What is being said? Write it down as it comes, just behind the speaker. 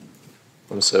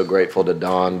I'm so grateful to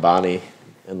Don, Bonnie,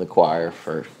 and the choir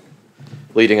for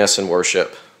leading us in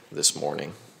worship this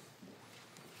morning.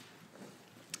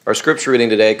 Our scripture reading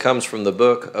today comes from the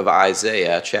book of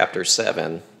Isaiah, chapter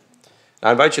 7.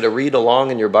 I invite you to read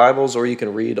along in your Bibles, or you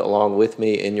can read along with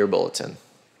me in your bulletin.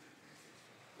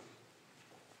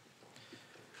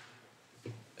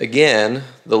 Again,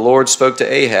 the Lord spoke to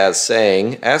Ahaz,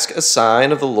 saying, "Ask a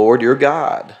sign of the Lord your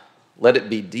God. Let it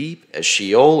be deep as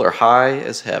Sheol or high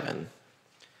as heaven."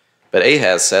 But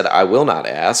Ahaz said, "I will not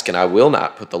ask, and I will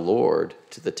not put the Lord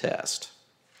to the test."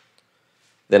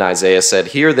 Then Isaiah said,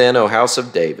 "Hear then, O house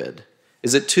of David,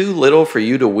 is it too little for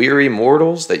you to weary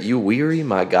mortals, that you weary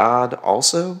my God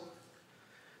also?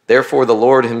 Therefore the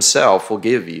Lord himself will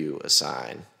give you a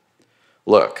sign.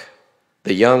 Look,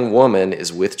 the young woman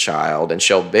is with child, and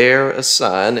shall bear a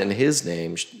son, and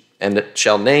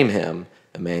shall name him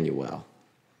Emmanuel.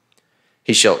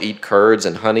 He shall eat curds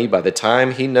and honey by the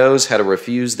time he knows how to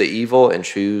refuse the evil and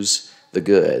choose the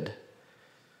good.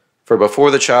 For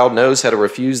before the child knows how to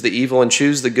refuse the evil and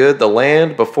choose the good, the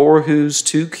land before whose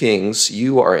two kings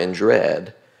you are in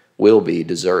dread will be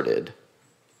deserted."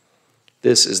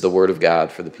 This is the word of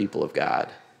God for the people of God.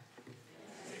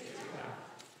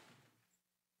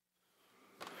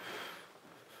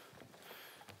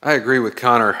 I agree with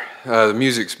Connor. The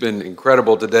music's been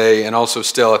incredible today, and also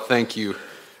Stella, thank you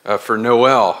for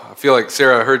Noel. I feel like,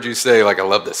 Sarah, I heard you say, I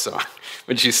love this song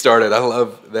when she started. I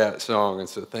love that song, and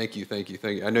so thank you.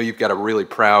 I know you've got a really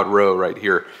proud row right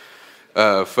here,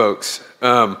 folks.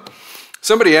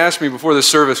 Somebody asked me before the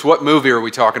service, what movie are we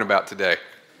talking about today?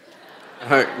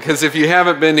 Because if you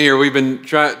haven't been here, we've been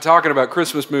talking about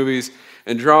Christmas movies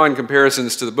and drawing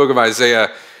comparisons to the book of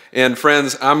Isaiah. And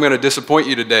friends, I'm going to disappoint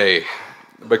you today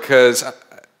because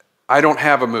I don't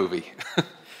have a movie.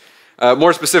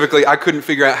 More specifically, I couldn't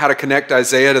figure out how to connect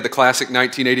Isaiah to the classic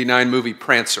 1989 movie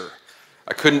Prancer.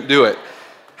 I couldn't do it.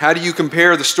 How do you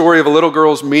compare the story of a little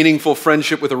girl's meaningful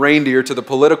friendship with a reindeer to the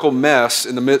political mess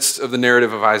in the midst of the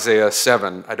narrative of Isaiah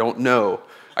 7? I don't know.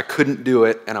 I couldn't do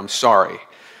it, and I'm sorry.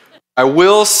 I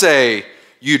will say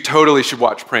you totally should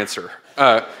watch Prancer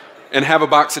and have a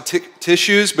box of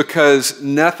tissues, because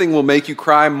nothing will make you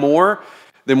cry more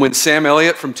than when Sam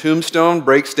Elliott from Tombstone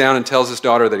breaks down and tells his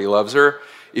daughter that he loves her.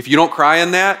 If you don't cry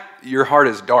in that, your heart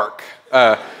is dark.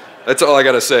 That's all I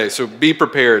got to say, so be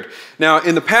prepared. Now,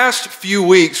 in the past few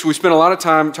weeks, we spent a lot of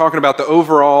time talking about the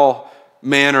overall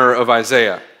manner of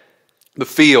Isaiah, the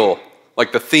feel,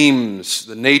 the themes,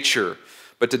 the nature.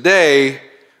 But today,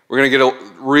 we're going to get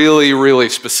really, really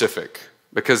specific,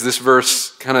 because this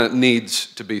verse kind of needs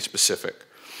to be specific.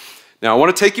 Now, I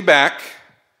want to take you back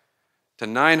to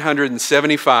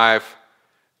 975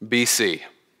 BC,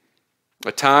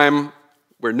 a time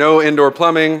where no indoor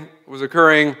plumbing was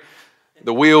occurring,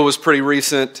 the wheel was pretty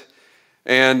recent,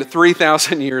 and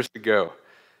 3,000 years ago,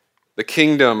 the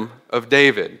kingdom of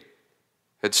David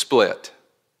had split.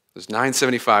 It was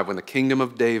 975 when the kingdom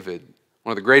of David,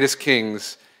 one of the greatest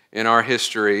kings in our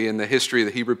history, in the history of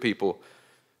the Hebrew people,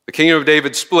 the kingdom of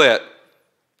David split.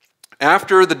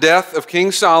 After the death of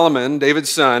King Solomon, David's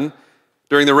son,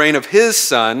 during the reign of his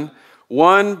son,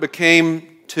 one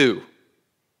became two.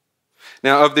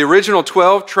 Now, of the original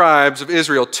 12 tribes of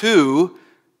Israel, 2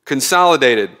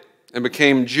 consolidated and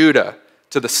became Judah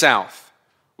to the south,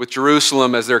 with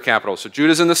Jerusalem as their capital. So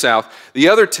Judah's in the south. The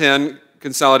other 10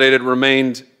 consolidated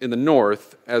remained in the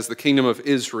north as the kingdom of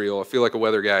Israel. I feel like a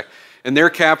weather guy. And their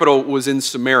capital was in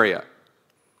Samaria.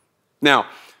 Now,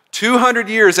 200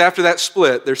 years after that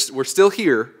split, we're still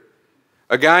here.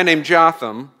 A guy named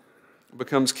Jotham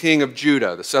becomes king of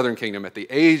Judah, the southern kingdom, at the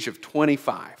age of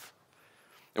 25.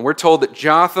 And we're told that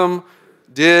Jotham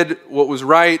did what was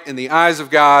right in the eyes of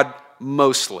God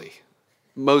mostly.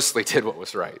 Mostly did what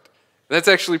was right. That's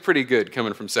actually pretty good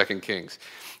coming from 2 Kings.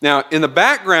 Now, in the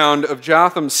background of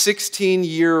Jotham's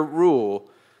 16-year rule,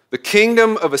 the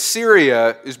kingdom of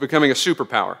Assyria is becoming a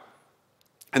superpower.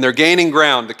 And they're gaining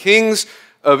ground. The kings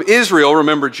of Israel,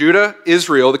 remember Judah,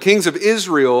 Israel, the kings of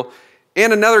Israel,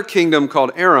 and another kingdom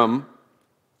called Aram,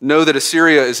 know that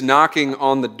Assyria is knocking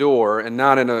on the door, and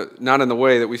not in the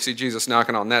way that we see Jesus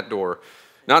knocking on that door,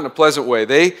 not in a pleasant way.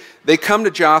 They come to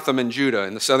Jotham and Judah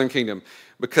in the southern kingdom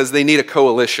because they need a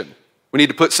coalition. We need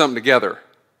to put something together.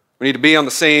 We need to be on the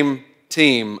same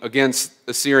team against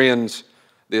the Assyrian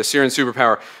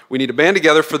superpower. We need to band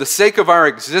together for the sake of our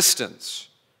existence.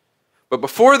 But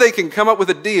before they can come up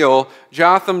with a deal,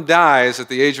 Jotham dies at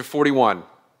the age of 41.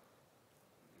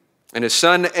 And his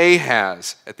son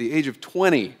Ahaz, at the age of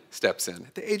 20, steps in.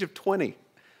 At the age of 20.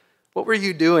 What were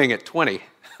you doing at 20?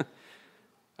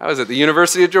 I was at the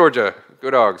University of Georgia.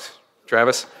 Go Dogs,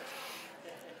 Travis.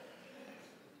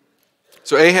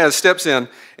 So Ahaz steps in,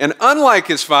 and unlike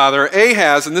his father,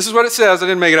 Ahaz, and this is what it says, I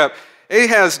didn't make it up,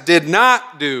 Ahaz did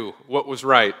not do what was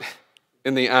right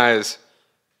in the eyes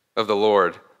of the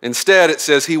Lord. Instead, it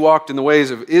says he walked in the ways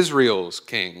of Israel's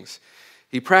kings.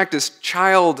 He practiced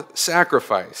child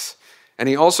sacrifice, and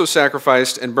he also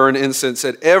sacrificed and burned incense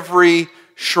at every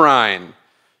shrine.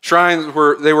 Shrines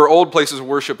were old places of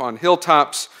worship on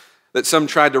hilltops that some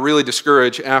tried to really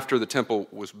discourage after the temple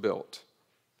was built.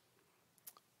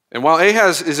 And while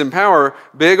Ahaz is in power,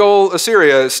 big old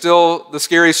Assyria is still the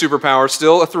scary superpower,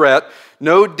 still a threat.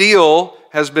 No deal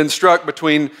has been struck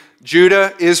between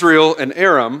Judah, Israel, and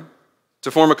Aram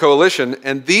to form a coalition,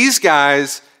 and these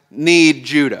guys need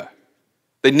Judah.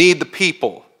 They need the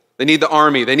people. They need the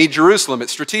army. They need Jerusalem.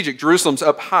 It's strategic. Jerusalem's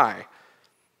up high.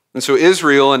 And so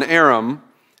Israel and Aram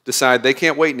decide they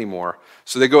can't wait anymore.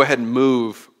 So they go ahead and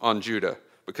move on Judah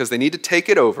because they need to take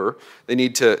it over. They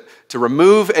need to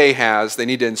remove Ahaz. They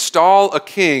need to install a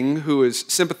king who is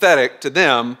sympathetic to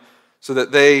them so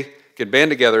that they can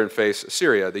band together and face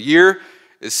Assyria. The year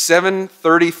is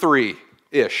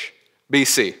 733-ish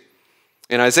BC.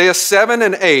 And Isaiah 7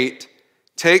 and 8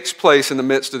 takes place in the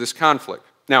midst of this conflict.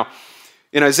 Now,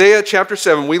 in Isaiah chapter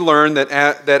 7, we learn that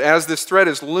as this threat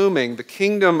is looming, the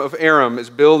kingdom of Aram is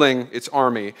building its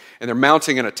army, and they're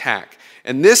mounting an attack.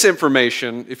 And this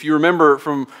information, if you remember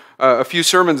from a few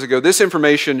sermons ago, this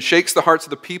information shakes the hearts of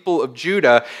the people of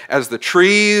Judah as the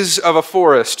trees of a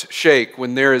forest shake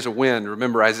when there is a wind.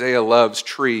 Remember, Isaiah loves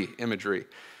tree imagery.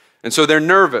 And so they're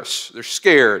nervous, they're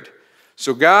scared.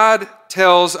 So God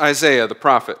tells Isaiah, the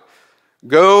prophet,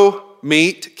 go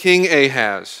meet King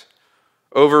Ahaz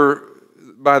over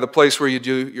by the place where you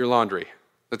do your laundry.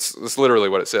 That's literally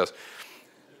what it says.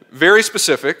 Very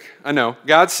specific, I know.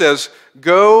 God says,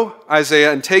 go,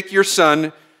 Isaiah, and take your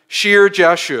son,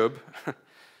 Shear-Jashub.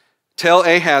 Tell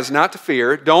Ahaz not to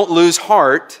fear. Don't lose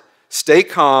heart. Stay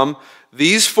calm.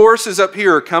 These forces up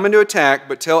here are coming to attack,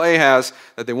 but tell Ahaz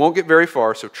that they won't get very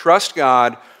far. So trust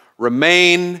God.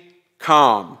 Remain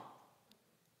calm.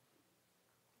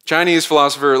 Chinese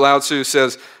philosopher Lao Tzu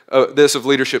says this of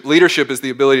leadership. Leadership is the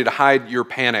ability to hide your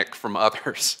panic from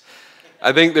others.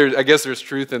 I guess there's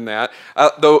truth in that.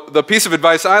 The piece of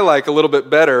advice I like a little bit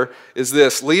better is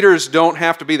this. Leaders don't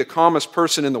have to be the calmest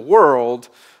person in the world,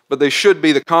 but they should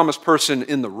be the calmest person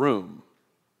in the room.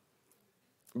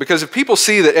 Because if people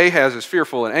see that Ahaz is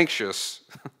fearful and anxious,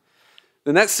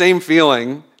 then that same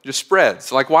feeling just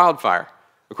spreads like wildfire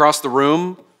across the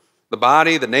room, the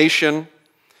body, the nation.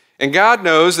 And God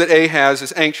knows that Ahaz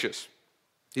is anxious.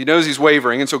 He knows he's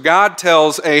wavering. And so God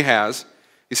tells Ahaz,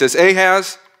 he says,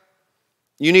 Ahaz,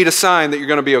 you need a sign that you're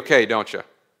going to be okay, don't you?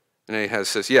 And Ahaz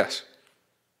says, yes.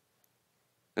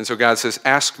 And so God says,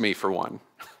 ask me for one.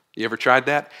 You ever tried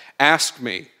that? Ask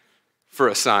me for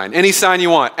a sign. Any sign you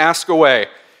want, ask away.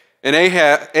 And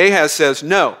Ahaz says,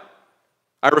 no,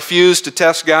 I refuse to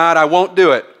test God. I won't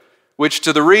do it. Which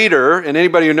to the reader, and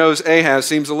anybody who knows Ahaz,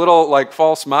 seems a little like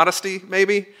false modesty,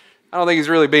 maybe. I don't think he's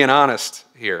really being honest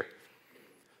here.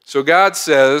 So God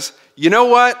says, you know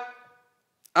what?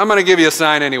 I'm going to give you a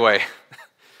sign anyway.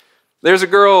 There's a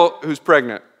girl who's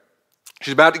pregnant.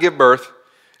 She's about to give birth,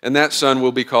 and that son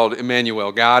will be called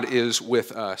Emmanuel. God is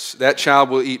with us. That child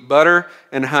will eat butter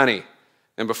and honey.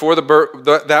 And before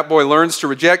that boy learns to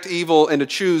reject evil and to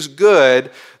choose good,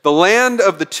 the land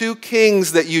of the two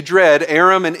kings that you dread,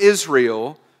 Aram and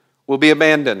Israel, will be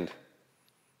abandoned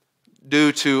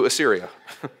due to Assyria.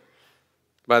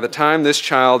 By the time this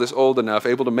child is old enough,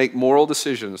 able to make moral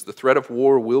decisions, the threat of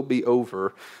war will be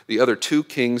over. The other two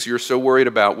kings you're so worried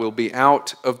about will be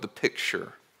out of the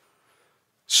picture.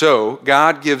 So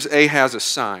God gives Ahaz a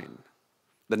sign,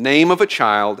 the name of a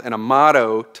child, and a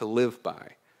motto to live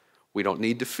by. We don't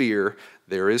need to fear.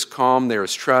 There is calm, there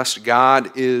is trust.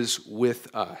 God is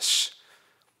with us.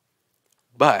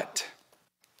 But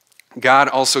God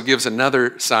also gives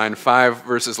another sign 5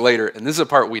 verses later, and this is a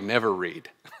part we never read.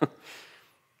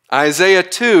 Isaiah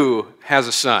too has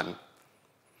a son,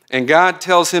 and God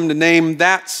tells him to name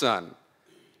that son.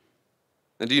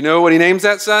 And do you know what he names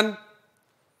that son?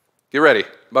 Get ready,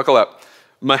 buckle up.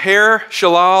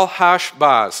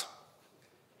 Maher-shalal-hash-baz.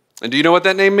 And do you know what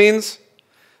that name means?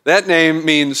 That name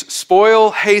means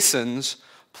spoil hastens,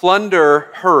 plunder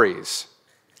hurries.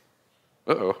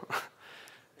 Uh-oh.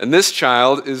 And this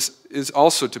child is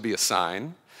also to be a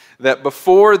sign that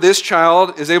before this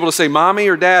child is able to say mommy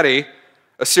or daddy,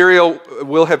 Assyria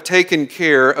will have taken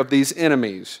care of these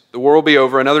enemies. The war will be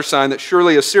over. Another sign that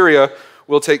surely Assyria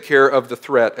will take care of the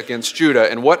threat against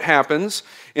Judah. And what happens?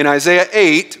 In Isaiah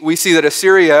 8, we see that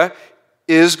Assyria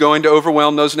is going to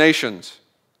overwhelm those nations,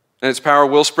 and its power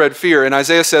will spread fear. And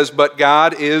Isaiah says, but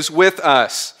God is with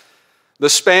us. The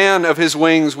span of his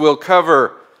wings will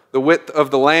cover the width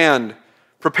of the land.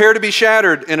 Prepare to be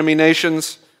shattered, enemy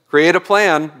nations. Create a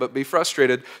plan, but be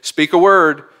frustrated. Speak a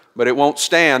word, but it won't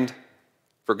stand,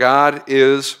 for God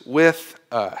is with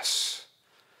us.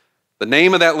 The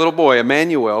name of that little boy,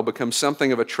 Emmanuel, becomes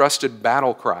something of a trusted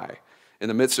battle cry in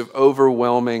the midst of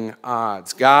overwhelming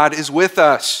odds. God is with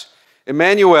us,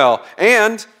 Emmanuel,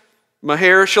 and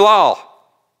Maher Shalal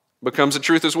becomes a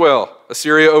truth as well.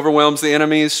 Assyria overwhelms the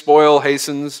enemies, spoil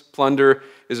hastens, plunder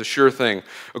is a sure thing.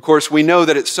 Of course, we know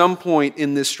that at some point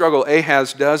in this struggle,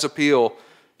 Ahaz does appeal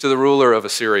to the ruler of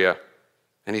Assyria,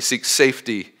 and he seeks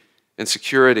safety and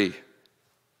security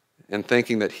and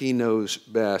thinking that he knows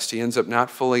best. He ends up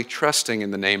not fully trusting in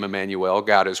the name Emmanuel,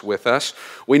 God is with us.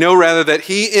 We know rather that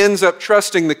he ends up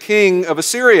trusting the king of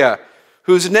Assyria,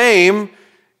 whose name,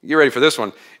 get ready for this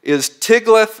one, is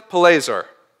Tiglath-Pileser.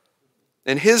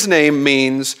 And his name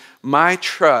means, my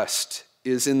trust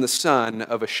is in the son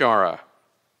of Asherah.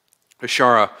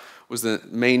 Asherah was the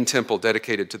main temple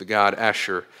dedicated to the god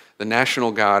Ashur, the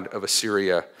national god of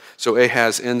Assyria. So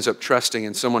Ahaz ends up trusting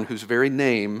in someone whose very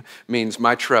name means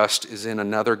my trust is in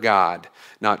another god.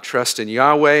 Not trust in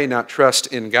Yahweh, not trust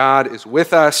in God is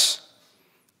with us.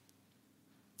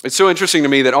 It's so interesting to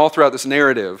me that all throughout this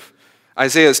narrative,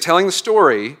 Isaiah is telling the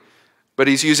story, but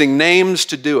he's using names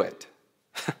to do it.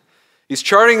 He's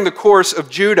charting the course of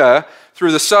Judah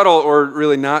through the subtle, or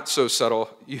really not so subtle,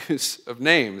 use of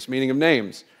names, meaning of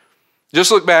names.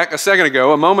 Just look back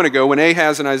a moment ago, when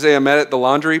Ahaz and Isaiah met at the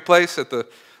laundry place, at the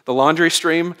laundry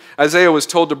stream. Isaiah was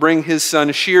told to bring his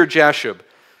son Shear-Jashub.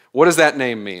 What does that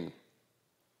name mean?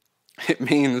 It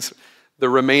means the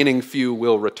remaining few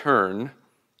will return.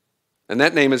 And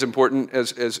that name is important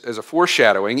as a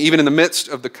foreshadowing. Even in the midst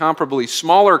of the comparably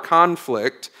smaller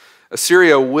conflict,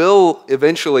 Assyria will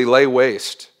eventually lay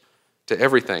waste to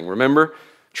everything. Remember,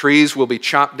 trees will be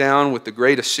chopped down with the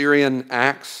great Assyrian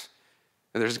axe,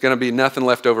 and there's going to be nothing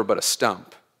left over but a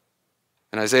stump.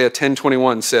 And Isaiah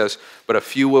 10:21 says, but a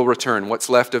few will return. What's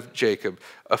left of Jacob?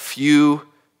 A few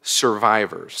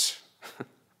survivors.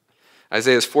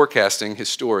 Isaiah is forecasting his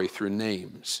story through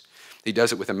names. He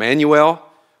does it with Emmanuel,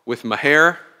 with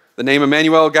Maher. The name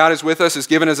Emmanuel, God is with us, is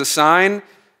given as a sign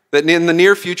that in the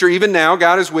near future, even now,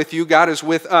 God is with you, God is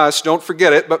with us. Don't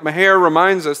forget it. But Maher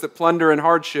reminds us that plunder and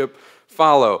hardship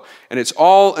follow. And it's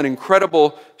all an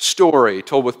incredible story,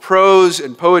 told with prose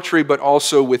and poetry, but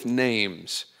also with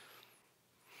names.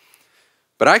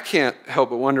 But I can't help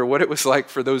but wonder what it was like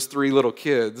for those three little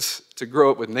kids to grow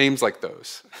up with names like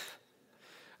those.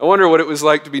 I wonder what it was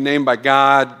like to be named by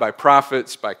God, by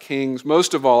prophets, by kings.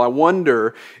 Most of all, I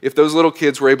wonder if those little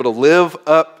kids were able to live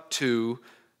up to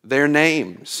their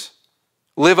names,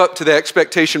 live up to the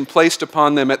expectation placed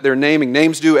upon them at their naming.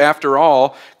 Names do, after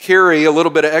all, carry a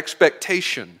little bit of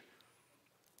expectation.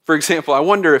 For example, I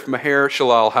wonder if Maher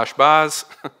Shalal Hashbaz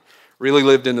really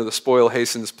lived into the spoil,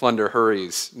 hastens, plunder,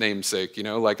 hurries namesake.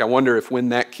 I wonder if when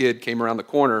that kid came around the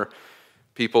corner,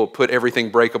 people put everything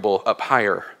breakable up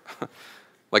higher.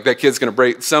 Like that kid's going to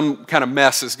break, some kind of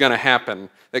mess is going to happen.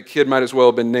 That kid might as well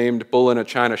have been named Bull in a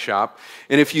China Shop.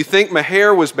 And if you think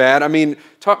Maher was bad,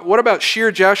 what about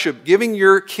Shear-Jashub, giving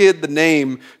your kid the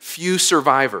name Few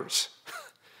Survivors?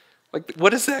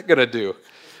 What is that going to do?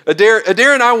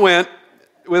 Adair and I went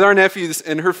with our nephews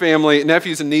and her family,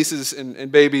 nephews and nieces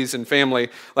and babies and family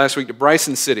last week to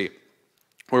Bryson City,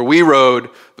 where we rode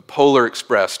the Polar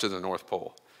Express to the North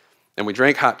Pole. And we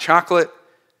drank hot chocolate.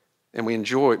 And we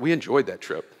enjoyed that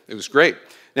trip. It was great.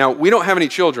 Now, we don't have any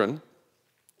children,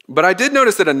 but I did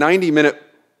notice that a 90-minute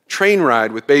train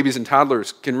ride with babies and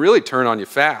toddlers can really turn on you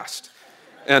fast.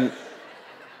 And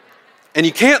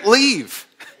you can't leave.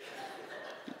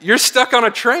 You're stuck on a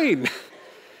train.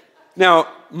 Now,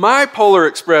 my Polar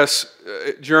Express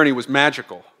journey was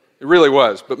magical. It really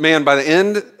was. But man, by the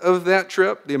end of that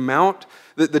trip,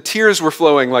 the tears were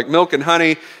flowing like milk and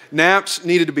honey. Naps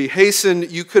needed to be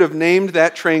hastened. You could have named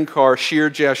that train car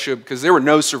Shear-Jashub because there were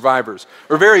no survivors,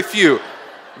 or very few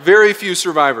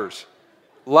survivors.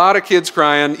 A lot of kids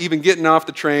crying, even getting off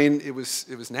the train. It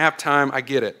was nap time. I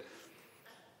get it.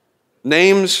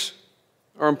 Names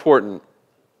are important,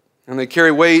 and they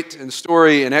carry weight and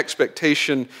story and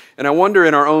expectation. And I wonder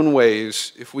in our own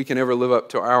ways if we can ever live up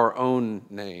to our own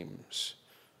names.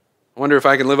 I wonder if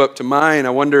I can live up to mine. I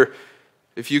wonder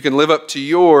if you can live up to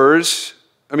yours.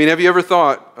 Have you ever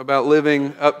thought about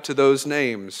living up to those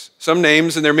names? Some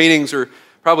names and their meanings are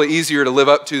probably easier to live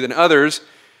up to than others.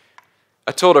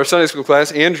 I told our Sunday school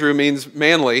class, Andrew means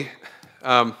manly.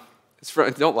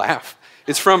 Don't laugh.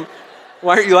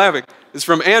 Why are you laughing? It's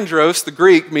from andros, the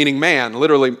Greek, meaning man,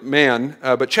 literally man.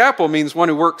 But chapel means one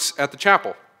who works at the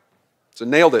chapel. So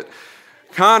nailed it.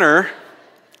 Connor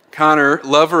Connor,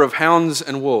 lover of hounds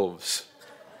and wolves.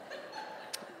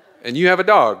 And you have a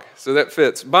dog, so that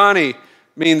fits. Bonnie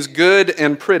means good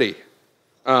and pretty.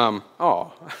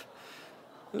 Wow.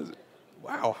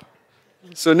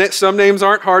 So some names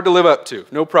aren't hard to live up to,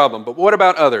 no problem. But what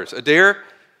about others? Adair,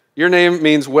 your name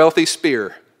means wealthy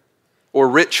spear or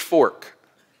rich fork.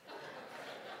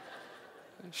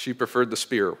 She preferred the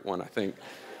spear one, I think.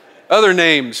 Other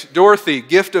names, Dorothy,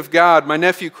 gift of God. My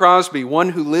nephew Crosby, one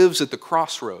who lives at the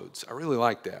crossroads. I really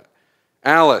like that.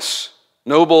 Alice,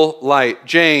 noble light.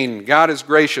 Jane, God is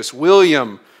gracious.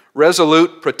 William,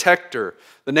 resolute protector.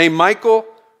 The name Michael,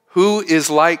 who is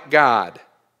like God.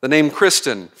 The name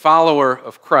Kristen, follower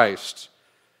of Christ.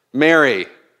 Mary,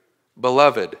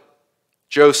 beloved.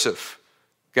 Joseph,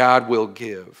 God will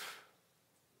give.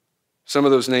 Some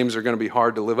of those names are going to be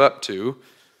hard to live up to,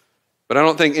 but I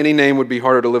don't think any name would be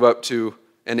harder to live up to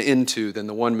and into than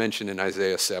the one mentioned in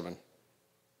Isaiah 7.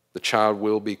 The child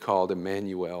will be called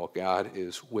Emmanuel. God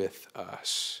is with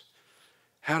us.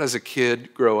 How does a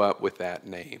kid grow up with that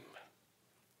name?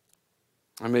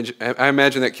 I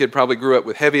imagine that kid probably grew up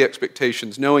with heavy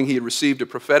expectations, knowing he had received a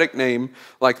prophetic name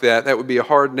like that. That would be a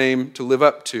hard name to live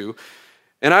up to.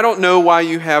 And I don't know why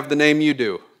you have the name you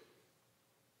do.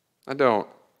 I don't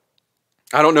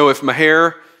know if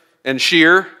Maher and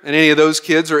Sheer and any of those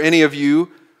kids or any of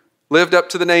you lived up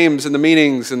to the names and the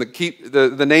meanings and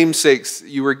the namesakes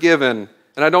you were given.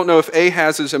 And I don't know if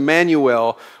Ahaz's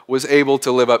Emmanuel was able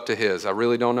to live up to his. I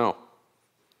really don't know.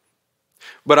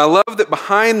 But I love that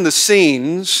behind the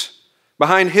scenes,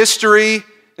 behind history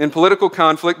and political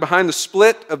conflict, behind the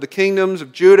split of the kingdoms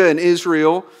of Judah and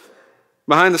Israel,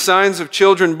 behind the signs of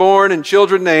children born and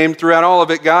children named, throughout all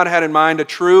of it, God had in mind a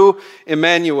true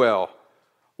Emmanuel,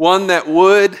 one that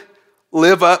would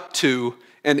live up to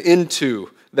and into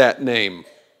that name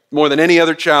more than any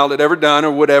other child had ever done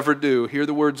or would ever do. Hear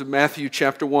the words of Matthew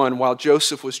chapter 1. While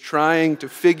Joseph was trying to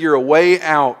figure a way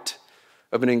out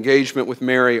of an engagement with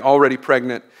Mary, already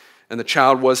pregnant, and the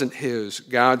child wasn't his,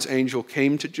 God's angel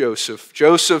came to Joseph.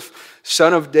 Joseph,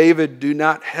 son of David, do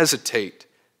not hesitate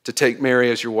to take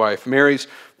Mary as your wife. Mary's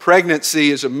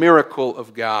pregnancy is a miracle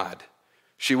of God.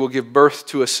 She will give birth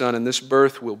to a son, and this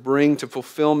birth will bring to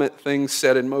fulfillment things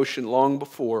set in motion long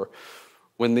before,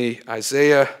 when the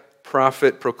Isaiah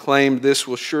prophet proclaimed, "This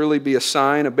will surely be a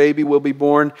sign, a baby will be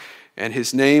born, and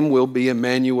his name will be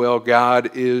Emmanuel,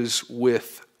 God is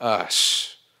with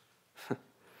us."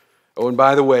 Oh, and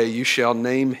by the way, you shall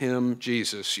name him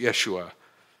Jesus, Yeshua.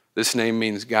 This name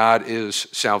means God is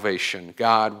salvation.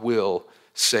 God will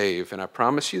save. And I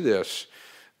promise you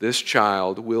this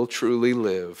child will truly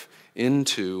live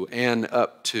into and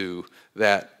up to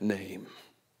that name.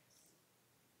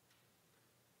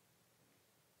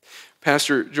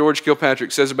 Pastor George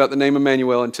Kilpatrick says about the name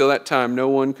Emmanuel, until that time, no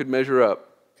one could measure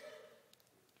up.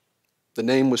 The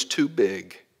name was too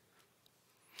big.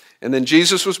 And then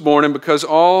Jesus was born, and because of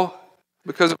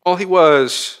all he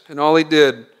was and all he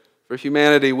did for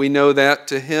humanity, we know that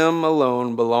to him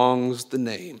alone belongs the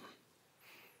name.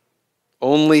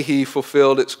 Only he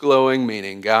fulfilled its glowing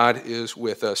meaning. God is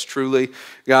with us. Truly,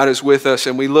 God is with us.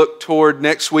 And we look toward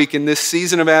next week in this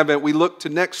season of Advent. We look to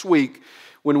next week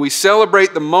when we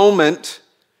celebrate the moment,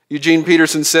 Eugene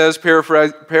Peterson says,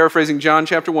 paraphrasing John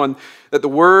chapter 1, that the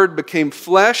Word became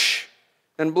flesh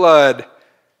and blood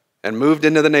and moved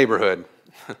into the neighborhood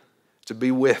to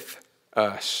be with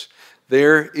us.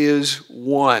 There is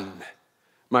one,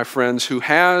 my friends, who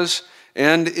has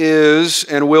and is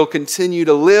and will continue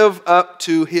to live up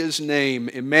to his name,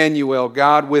 Emmanuel,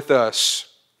 God with us.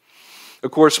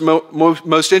 Of course,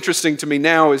 most interesting to me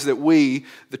now is that we,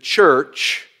 the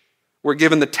church, were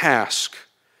given the task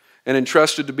and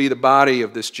entrusted to be the body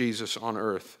of this Jesus on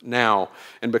earth now.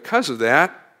 And because of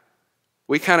that,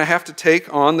 we kind of have to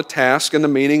take on the task and the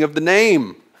meaning of the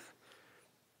name.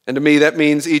 And to me, that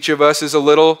means each of us is a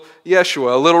little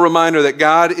Yeshua, a little reminder that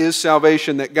God is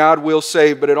salvation, that God will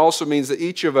save, but it also means that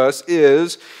each of us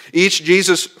each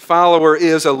Jesus follower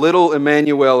is a little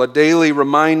Emmanuel, a daily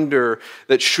reminder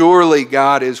that surely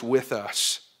God is with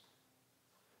us,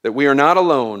 that we are not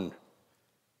alone,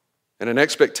 and an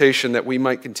expectation that we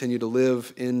might continue to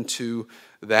live into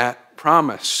that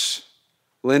promise.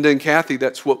 Linda and Kathy,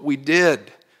 that's what we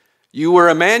did. You were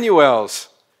Emmanuels.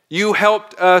 You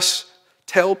helped us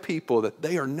tell people that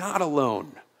they are not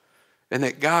alone and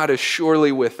that God is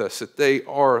surely with us, that they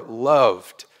are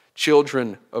loved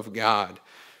children of God.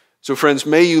 So friends,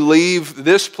 may you leave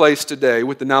this place today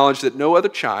with the knowledge that no other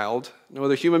child, no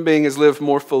other human being has lived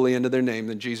more fully into their name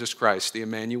than Jesus Christ, the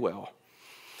Emmanuel.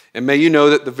 And may you know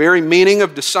that the very meaning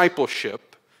of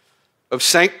discipleship of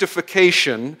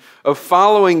sanctification, of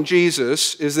following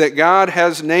Jesus, is that God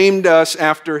has named us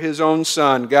after his own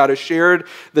Son. God has shared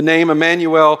the name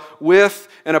Emmanuel with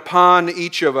and upon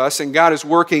each of us, and God is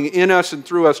working in us and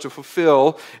through us to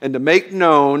fulfill and to make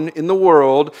known in the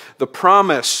world the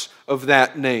promise of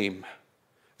that name,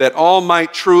 that all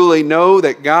might truly know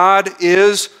that God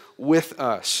is with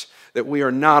us, that we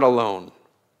are not alone.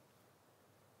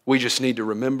 We just need to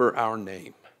remember our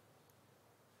name.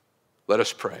 Let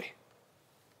us pray.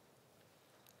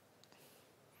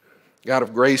 God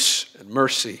of grace and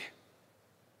mercy,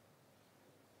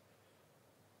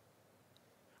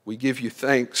 we give you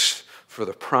thanks for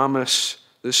the promise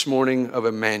this morning of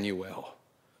Emmanuel.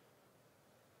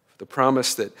 For the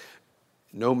promise that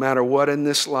no matter what in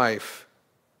this life,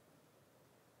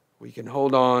 we can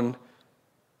hold on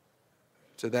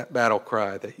to that battle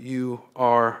cry that you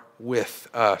are with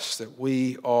us, that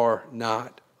we are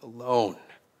not alone.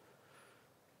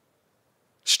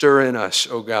 Stir in us,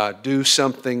 O God. Do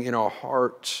something in our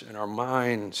hearts and our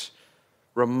minds.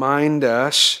 Remind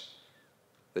us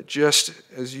that just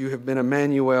as you have been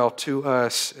Emmanuel to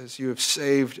us, as you have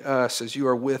saved us, as you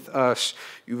are with us,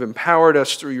 you've empowered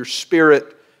us through your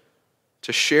Spirit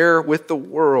to share with the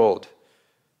world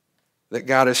that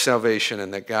God is salvation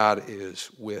and that God is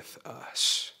with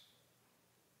us.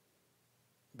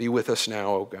 Be with us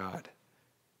now, O God,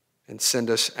 and send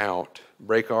us out.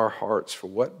 Break our hearts for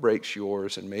what breaks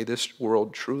yours, and may this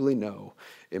world truly know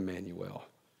Emmanuel.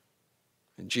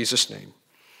 In Jesus' name,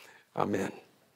 amen.